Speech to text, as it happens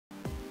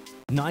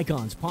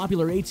Nikon's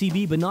popular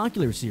ATB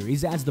binocular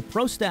series adds the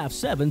ProStaff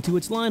 7 to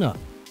its lineup,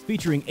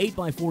 featuring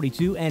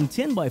 8x42 and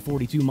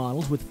 10x42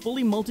 models with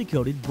fully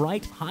multi-coated,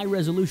 bright,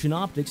 high-resolution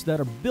optics that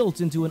are built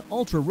into an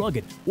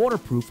ultra-rugged,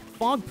 waterproof,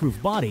 fog-proof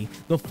body.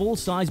 The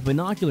full-size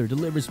binocular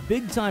delivers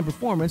big-time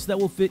performance that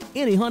will fit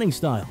any hunting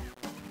style.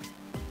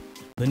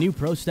 The new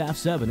ProStaff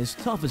 7 is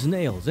tough as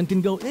nails and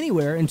can go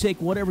anywhere and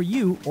take whatever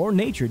you or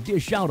nature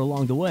dish out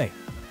along the way.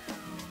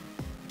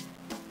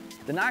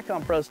 The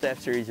Nikon ProStaff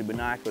series of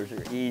binoculars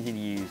are easy to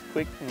use,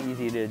 quick and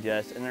easy to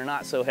adjust, and they're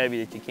not so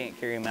heavy that you can't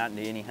carry them out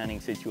into any hunting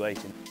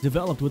situation.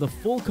 Developed with a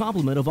full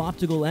complement of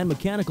optical and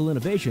mechanical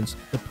innovations,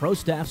 the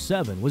ProStaff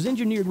 7 was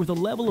engineered with a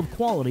level of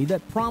quality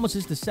that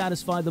promises to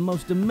satisfy the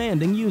most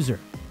demanding user.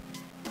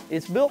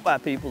 It's built by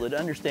people that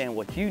understand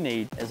what you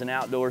need as an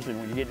outdoorsman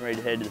when you're getting ready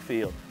to head to the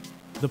field.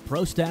 The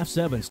ProStaff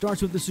 7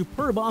 starts with the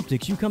superb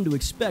optics you come to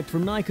expect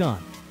from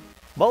Nikon.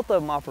 Both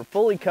of them offer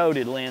fully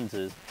coated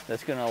lenses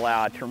that's going to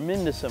allow a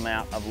tremendous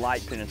amount of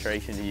light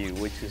penetration to you,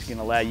 which is going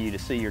to allow you to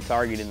see your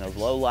target in those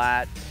low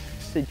light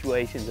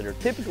situations that are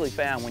typically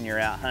found when you're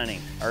out hunting,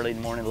 early in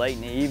the morning, late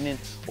in the evening,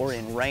 or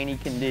in rainy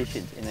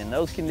conditions. And in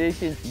those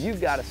conditions, you've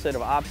got a set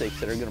of optics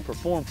that are going to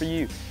perform for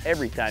you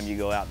every time you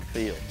go out in the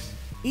field.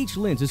 Each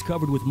lens is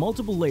covered with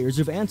multiple layers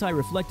of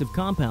anti-reflective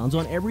compounds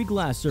on every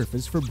glass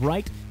surface for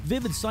bright,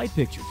 vivid sight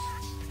pictures.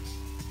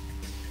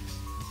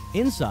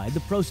 Inside,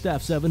 the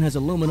ProStaff 7 has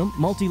aluminum,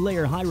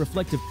 multi-layer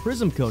high-reflective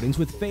prism coatings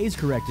with phase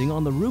correcting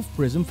on the roof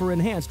prism for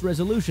enhanced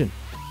resolution.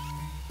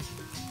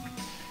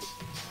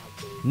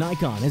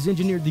 Nikon has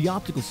engineered the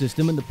optical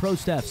system in the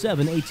ProStaff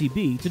 7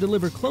 ATB to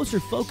deliver closer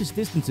focus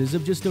distances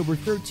of just over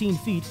 13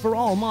 feet for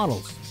all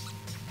models.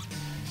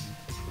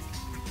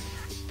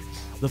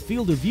 The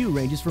field of view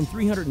ranges from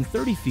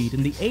 330 feet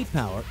in the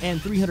 8-power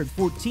and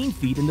 314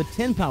 feet in the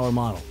 10-power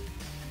model.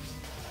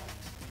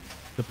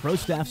 The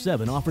ProStaff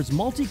 7 offers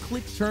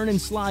multi-click turn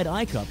and slide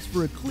eye cups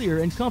for a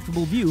clear and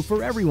comfortable view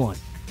for everyone.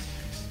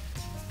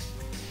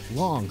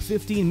 Long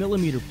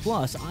 15mm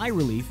plus eye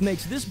relief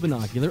makes this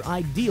binocular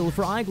ideal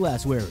for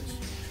eyeglass wearers.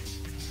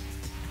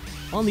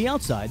 On the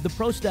outside, the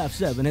ProStaff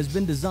 7 has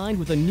been designed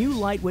with a new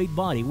lightweight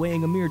body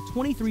weighing a mere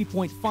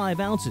 23.5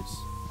 ounces.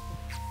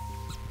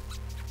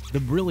 The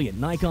brilliant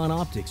Nikon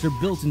optics are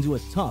built into a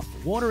tough,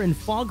 water and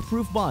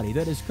fog-proof body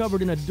that is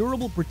covered in a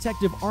durable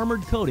protective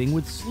armored coating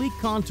with sleek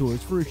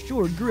contours for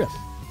assured grip.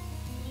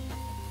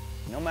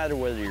 No matter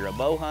whether you're a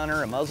bow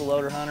hunter, a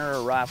muzzleloader hunter, or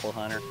a rifle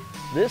hunter,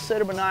 this set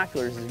of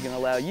binoculars is going to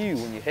allow you,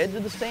 when you head to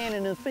the stand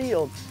in the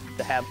field,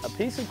 to have a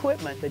piece of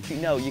equipment that you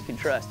know you can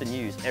trust and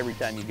use every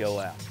time you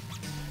go out.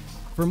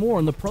 For more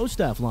on the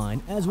ProStaff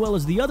line, as well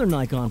as the other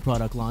Nikon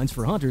product lines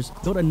for hunters,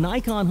 go to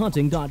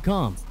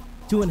NikonHunting.com.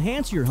 To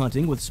enhance your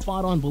hunting with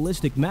spot-on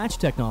ballistic match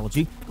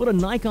technology, go to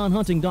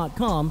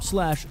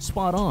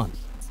NikonHunting.com/spot-on.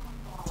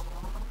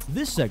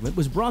 This segment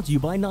was brought to you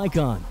by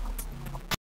Nikon.